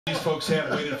These folks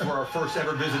have waited for our first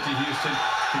ever visit to Houston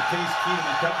to Case Keenum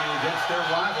and company against their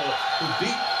rival who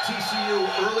beat TCU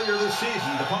earlier this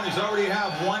season. The Ponies already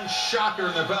have one shocker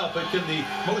in their belt, but can the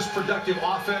most productive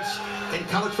offense in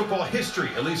college football history,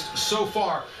 at least so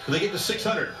far, they get to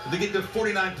 600, they get to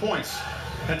 49 points,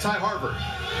 and tie Harvard.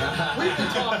 We've been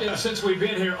talking since we've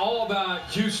been here all about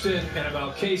Houston and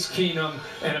about Case Keenum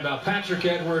and about Patrick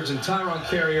Edwards and Tyron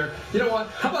Carrier. You know what?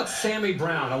 How about Sammy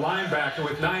Brown, a linebacker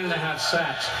with 9.5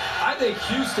 sacks? I think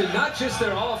Houston, not just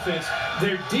their offense,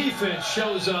 their defense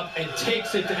shows up and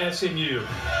takes it to SMU.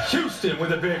 Houston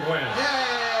with a big win.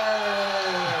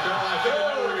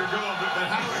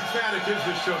 Is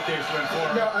this showcase win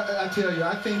for? No, I tell you,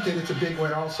 I think that it's a big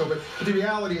win also, but the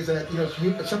reality is that,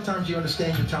 sometimes you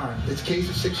understand your time. It's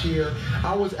Case's 6th year.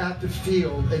 I was at the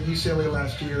field at UCLA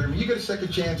last year, and when you get a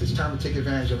second chance, it's time to take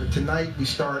advantage of it. Tonight, we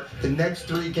start the next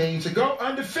 3 games and go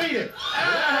undefeated.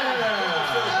 Undefeated!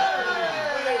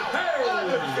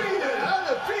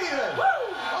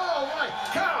 Woo! All right,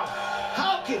 Carl,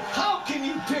 how can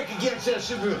you pick against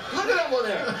SMU? Look at that one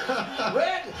there.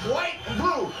 Red, white, and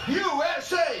blue.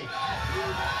 USA!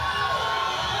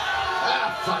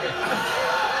 Ah, fuck it.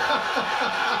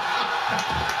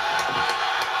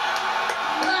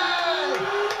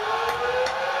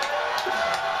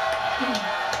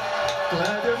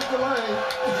 Glad there's a delay.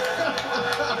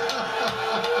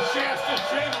 Shasta,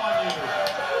 shame on you.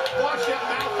 Wash that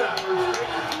mouth out.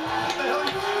 What the hell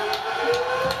you...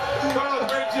 Carl,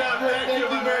 great job. Thank you,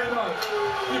 my man.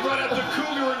 You brought up the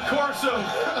Cougar and Corso.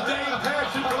 Dave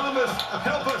Pash in Columbus.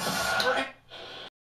 Help